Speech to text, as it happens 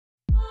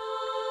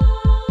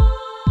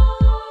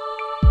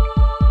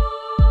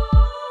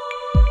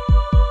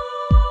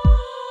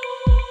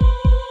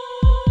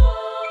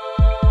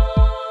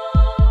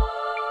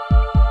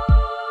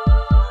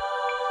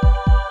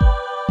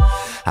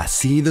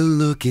See the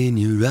look in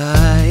your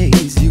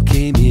eyes, you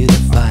came here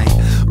to fight.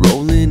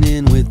 Rolling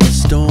in with the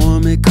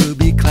storm, it could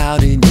be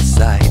clouding your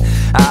sight.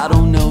 I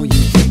don't know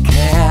you big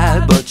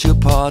cat, but you're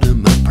part of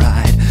my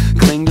pride.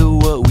 Cling to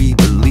what we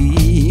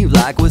believe,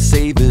 like we're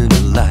saving a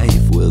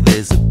life. Well,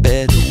 there's a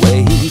better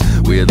way,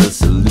 we're the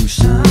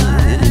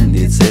solution,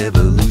 it's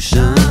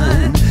evolution.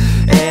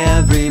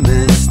 Every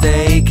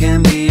mistake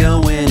can be a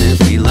win if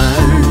we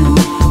learn.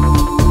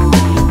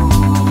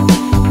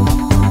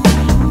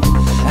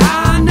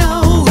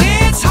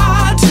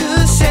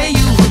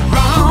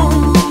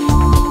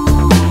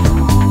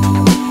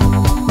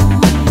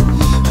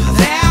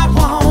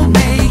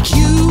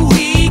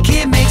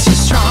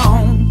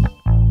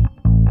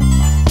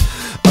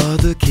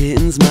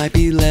 Kittens might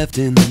be left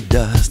in the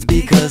dust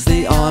because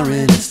they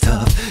aren't as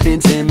tough,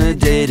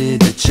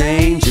 intimidated to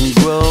change and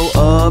grow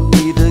up.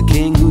 Be the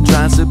king who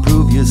tries to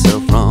prove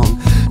yourself wrong.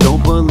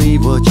 Don't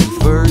believe what you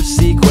first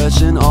see,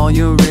 question all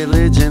your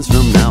religions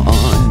from now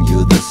on.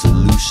 You're the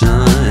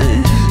solution,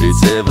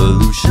 it's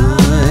evolution.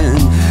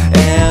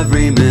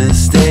 Every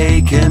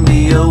mistake can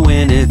be a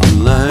win if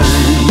you learn.